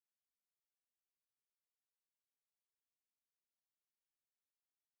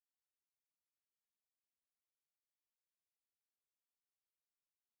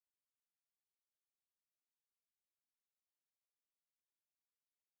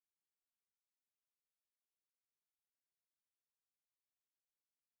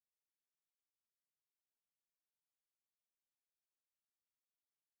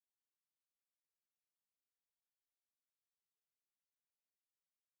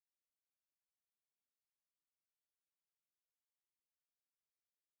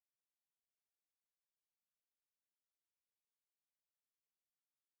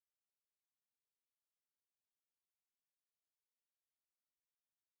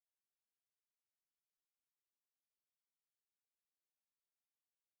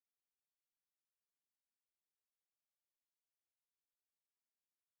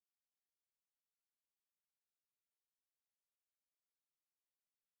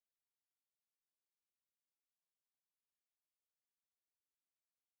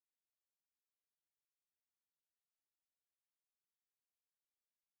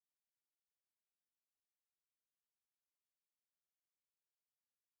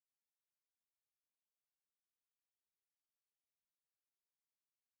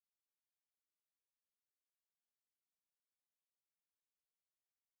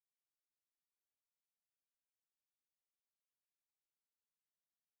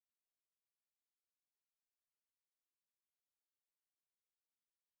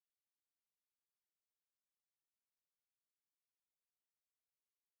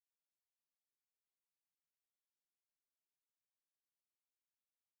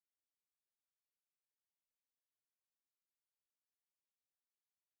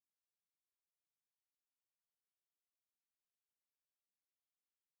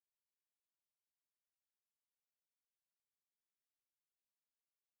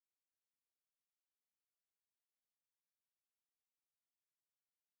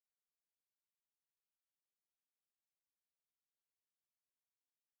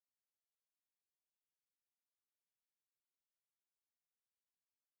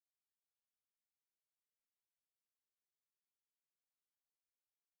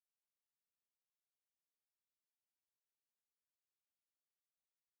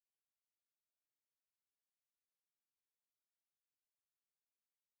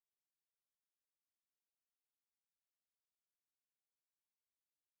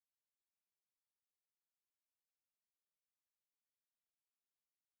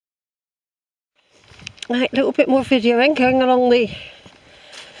Right, a little bit more videoing going along the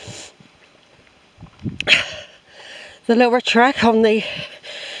lower track on the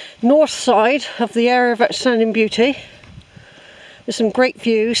north side of the area of outstanding beauty. There's some great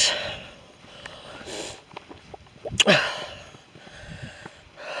views.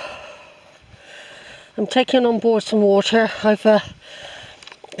 I'm taking on board some water. I've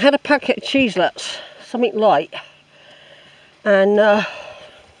had a packet of cheeselets, something light, and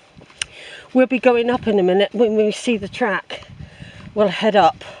we'll be going up in a minute. When we see the track, we'll head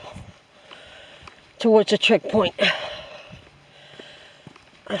up towards the Trig point.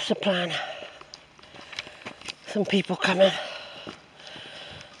 That's the plan. Some people coming.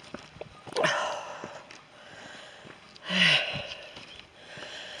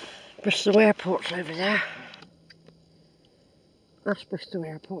 Bristol Airport's over there. That's Bristol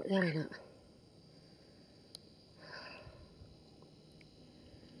Airport there, isn't it?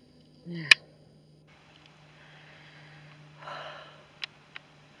 Yeah.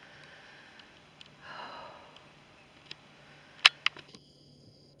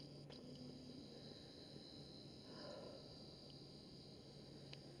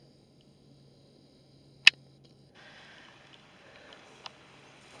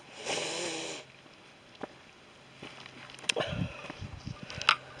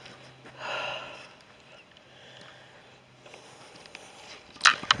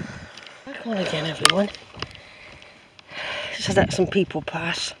 Back on again, everyone. Just let some people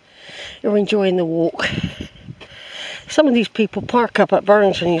pass. You're enjoying the walk. Some of these people park up at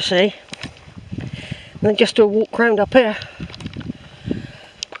Burlington, you see, and then just do a walk round up here,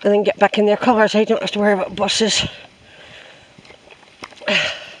 and then get back in their cars. They don't have to worry about buses.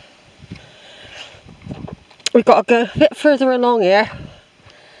 We've got to go a bit further along here,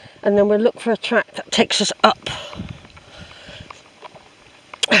 and then we'll look for a track that takes us up.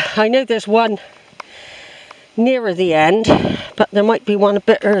 I know there's one nearer the end, but there might be one a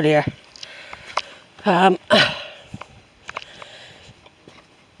bit earlier.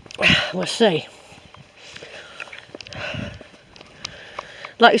 We'll see.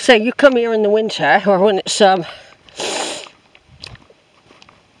 Like I say, you come here in the winter, or when it's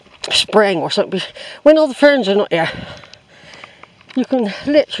spring or something, when all the ferns are not here, you can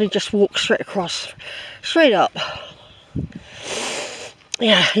literally just walk straight across, straight up.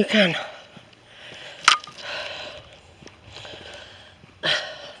 Yeah, you can.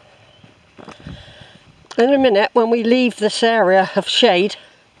 In a minute, when we leave this area of shade,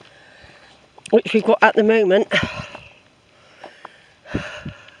 which we've got at the moment,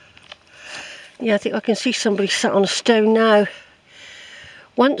 yeah, I think I can see somebody sat on a stone now.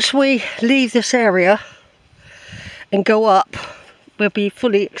 Once we leave this area and go up, we'll be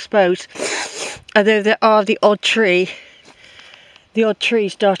fully exposed. Although there are the odd trees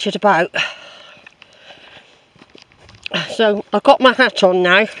dotted about. So I've got my hat on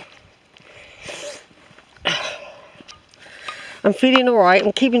now. I'm feeling alright.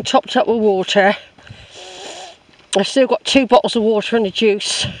 I'm keeping topped up with water. I've still got 2 bottles of water and a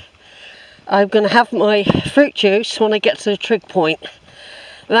juice. I'm going to have my fruit juice when I get to the Trig point.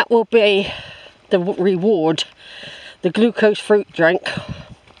 That will be the reward. The glucose fruit drink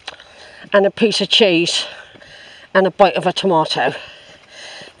and a piece of cheese and a bite of a tomato.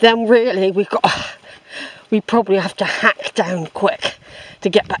 Then really we probably have to hack down quick to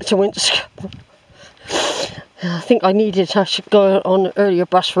get back to Windsor. I think I should go on an earlier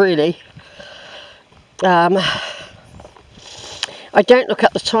bus really. I don't look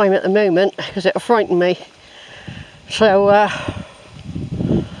at the time at the moment because it'll frighten me. So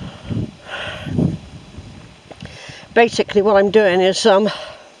basically what I'm doing is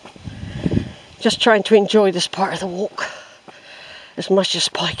just trying to enjoy this part of the walk as much as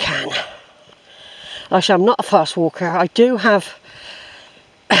I can. Like I say, I'm not a fast walker. I do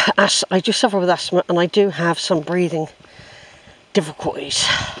suffer with asthma, and I do have some breathing difficulties.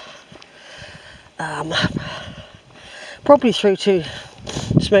 Probably through to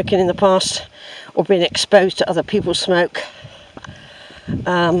smoking in the past or being exposed to other people's smoke.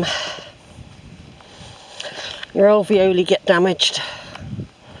 Your alveoli get damaged.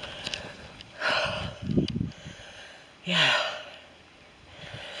 Yeah.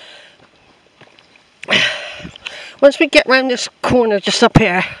 Once we get round this corner just up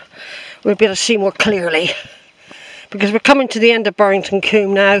here, we'll be able to see more clearly, because we're coming to the end of Burlington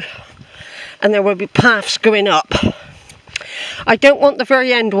Combe now, and there will be paths going up. I don't want the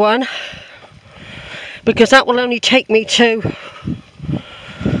very end one, because that will only take me to,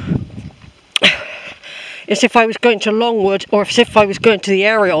 as if I was going to Longwood, or as if I was going to the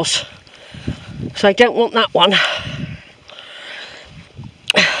Aerials. So I don't want that one.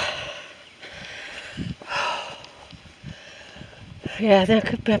 Yeah, there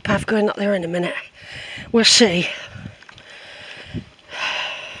could be a path going up there in a minute. We'll see.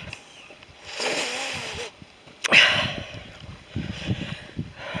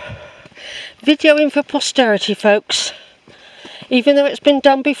 Videoing for posterity, folks. Even though it's been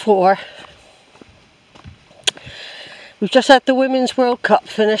done before. We've just had the Women's World Cup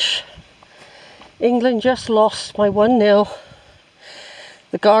finish. England just lost by 1-0.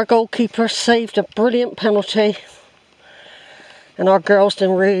 The Gar goalkeeper saved a brilliant penalty. And our girls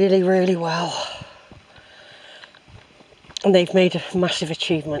done really, really well. And they've made massive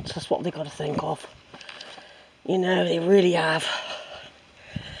achievements. That's what they've got to think of. You know, they really have.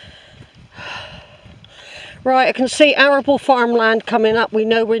 Right, I can see arable farmland coming up. We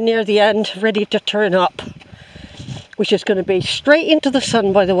know we're near the end, ready to turn up. Which is going to be straight into the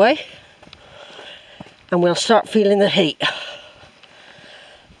sun, by the way. And we'll start feeling the heat.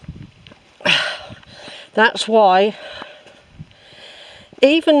 That's why,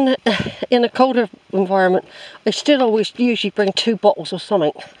 even in a colder environment, I still always usually bring 2 bottles of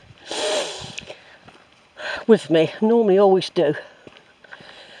something with me. Normally always do.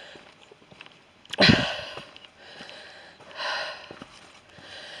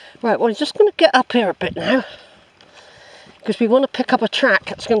 Right, well, I'm just going to get up here a bit now, because we want to pick up a track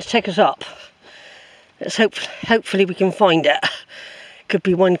that's going to take us up. Let's hopefully we can find it. Could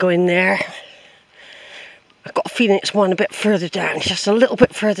be one going there. I've got a feeling it's one a bit further down, just a little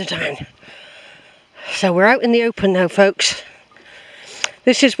bit further down. So we're out in the open now, folks.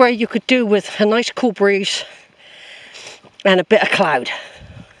 This is where you could do with a nice cool breeze and a bit of cloud.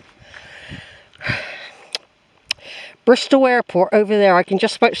 Bristol Airport over there, I can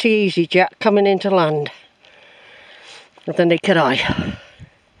just about see EasyJet coming into land. With the naked eye.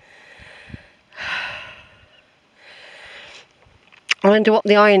 I wonder what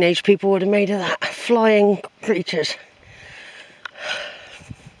the Iron Age people would have made of that. Flying creatures.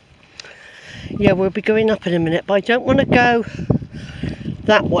 Yeah, we'll be going up in a minute, but I don't want to go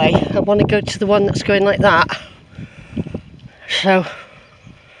that way. I want to go to the one that's going like that. So...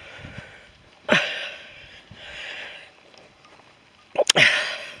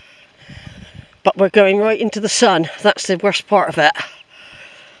 but we're going right into the sun. That's the worst part of it.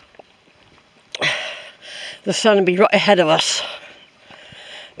 The sun will be right ahead of us.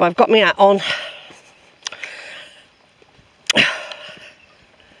 But I've got my hat on.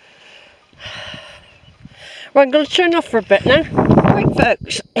 Right, I'm going to turn off for a bit now. Right,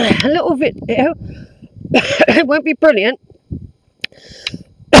 folks, a little video. It won't be brilliant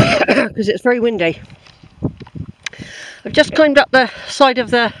because it's very windy. I've just climbed up the side of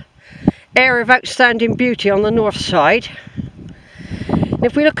the area of outstanding beauty on the north side. And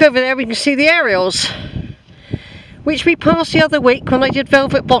if we look over there, we can see the aerials, which we passed the other week when I did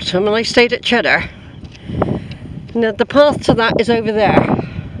Velvet Bottom and I stayed at Cheddar. Now the path to that is over there.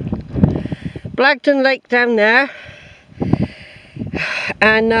 Blagdon Lake down there,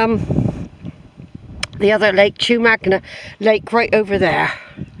 and the other lake, Chumagna Lake, right over there.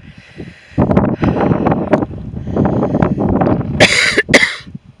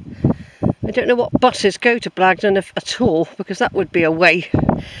 I don't know what buses go to Blagdon if at all, because that would be a way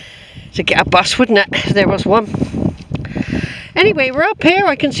to get a bus, wouldn't it, if there was one. Anyway, we're up here.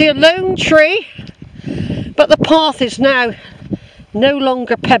 I can see a lone tree, but the path is now no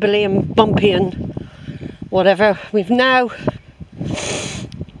longer pebbly and bumpy and whatever. We've now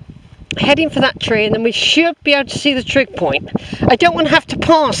heading for that tree, and then we should be able to see the trig point. I don't want to have to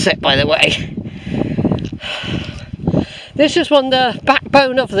pass it, by the way. This is on the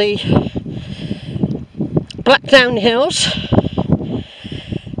backbone of the Blackdown Hills,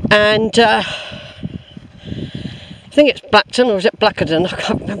 and I think it's Blackton, or is it Blackadon? I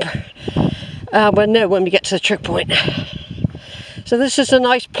can't remember. Well, no, when we get to the trig point. So this is a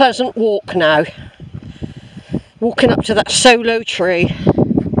nice pleasant walk now. Walking up to that solo tree.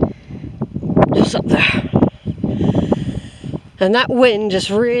 Just up there. And that wind is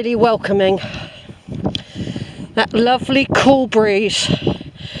really welcoming. That lovely cool breeze,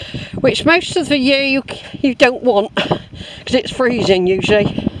 which most of the year you don't want, because it's freezing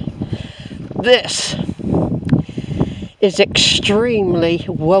usually. This is extremely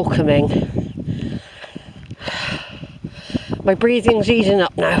welcoming. My breathing's easing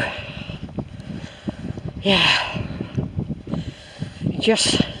up now. Yeah.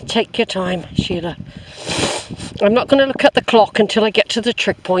 Just take your time, Sheila. I'm not going to look at the clock until I get to the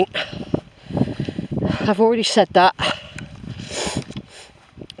trig point. I've already said that.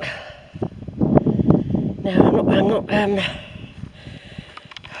 No, I'm not.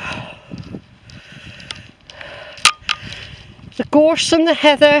 The gorse and the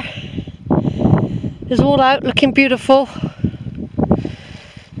heather is all out, looking beautiful.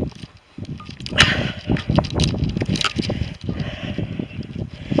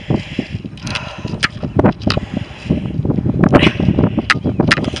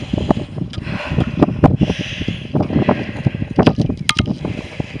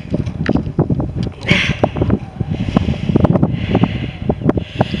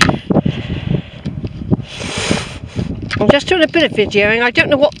 I'm just doing a bit of videoing. I don't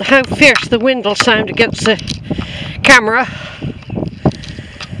know how fierce the wind will sound against the camera.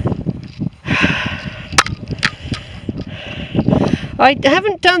 I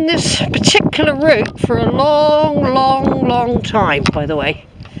haven't done this particular route for a long time, by the way.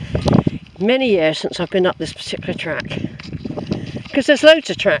 Many years since I've been up this particular track. Because there's loads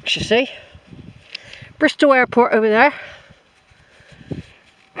of tracks, you see. Bristol Airport over there.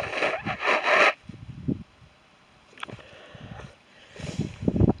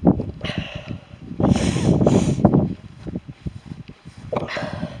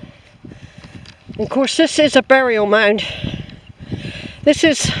 Of course, this is a burial mound. This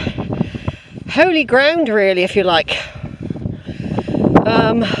is holy ground, really, if you like.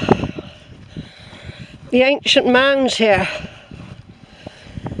 The ancient mounds here,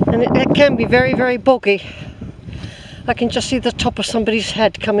 and it can be very boggy. I can just see the top of somebody's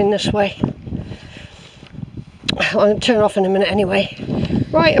head coming this way. I'll turn it off in a minute anyway.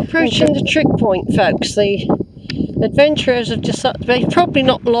 Right, approaching the Trig point, folks. The adventurers have just, they've probably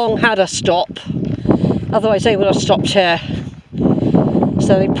not long had a stop, otherwise they would have stopped here.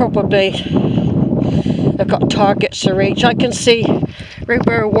 So they probably have got targets to reach. I can see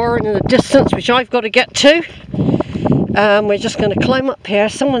Rowberrow Warren in the distance, which I've got to get to. We're just going to climb up here.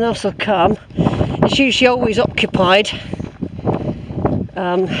 Someone else will come. It's usually always occupied. So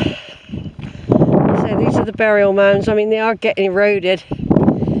these are the burial mounds. I mean, they are getting eroded.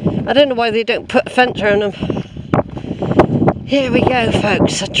 I don't know why they don't put a fence around them. Here we go,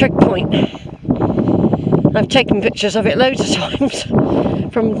 folks, a Trig point. I've taken pictures of it loads of times,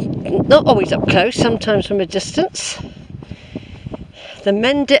 from not always up close, sometimes from a distance. The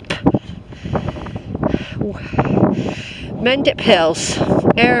Mendip Hills,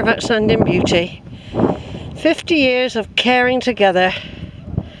 air of outstanding beauty. 50 years of caring together.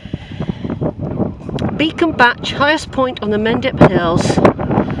 Beacon Batch, highest point on the Mendip Hills,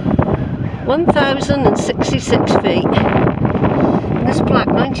 1,066 feet. And this plaque,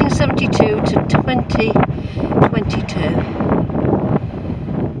 1972 to 2022.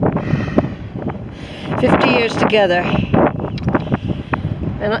 50 years together.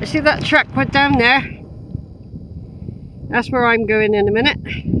 And I see that track right down there. That's where I'm going in a minute,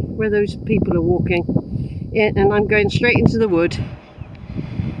 where those people are walking. And I'm going straight into the wood.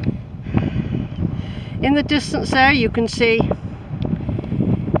 In the distance there you can see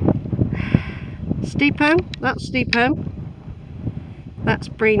Steephome, that's Steephome, that's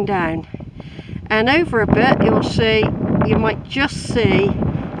Breen Down. And over a bit you'll see, you might just see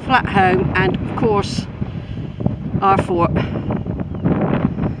Flatholme and of course our fort,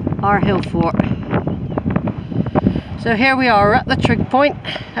 our hill fort. So here we are at the Trig point.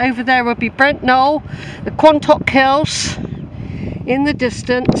 Over there will be Brent Knoll, the Quantock Hills in the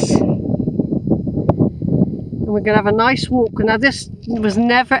distance. And we're going to have a nice walk. Now this was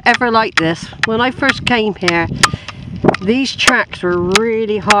never ever like this. When I first came here, these tracks were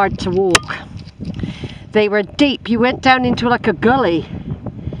really hard to walk. They were deep. You went down into like a gully.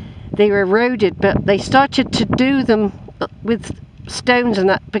 They were eroded, but they started to do them with stones and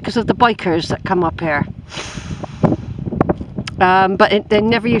that because of the bikers that come up here. But they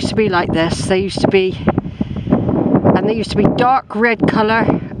never used to be like this. They used to be, and they used to be dark red colour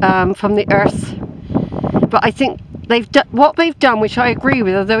from the earth. But I think what they've done, which I agree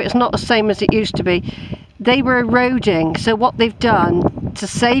with, although it's not the same as it used to be, they were eroding. So what they've done to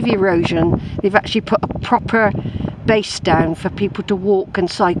save erosion, they've actually put a proper base down for people to walk and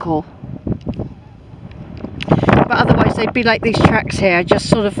cycle. But otherwise they'd be like these tracks here, just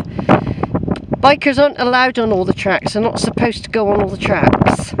sort of. Bikers aren't allowed on all the tracks. They're not supposed to go on all the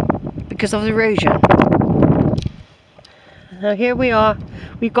tracks because of erosion. Now here we are.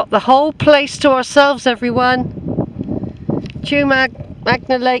 We've got the whole place to ourselves, everyone.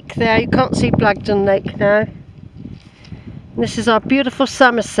 Magna Lake there. You can't see Blagdon Lake now. And this is our beautiful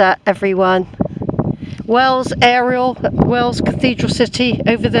Somerset, everyone. Wells Aerial, Wells Cathedral City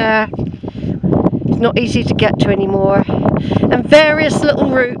over there. It's not easy to get to anymore. And various little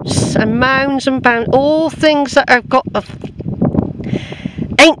routes and mounds and bounds, all things that have got of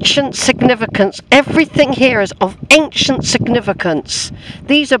ancient significance. Everything here is of ancient significance.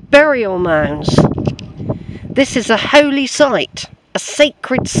 These are burial mounds. This is a holy site, a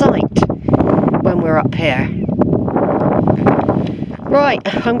sacred site when we're up here. Right,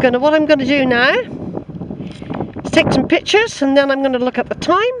 what I'm going to do now is take some pictures and then I'm going to look at the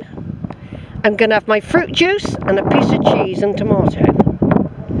time. I'm going to have my fruit juice and a piece of cheese and tomato.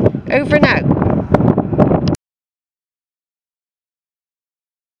 Over and out.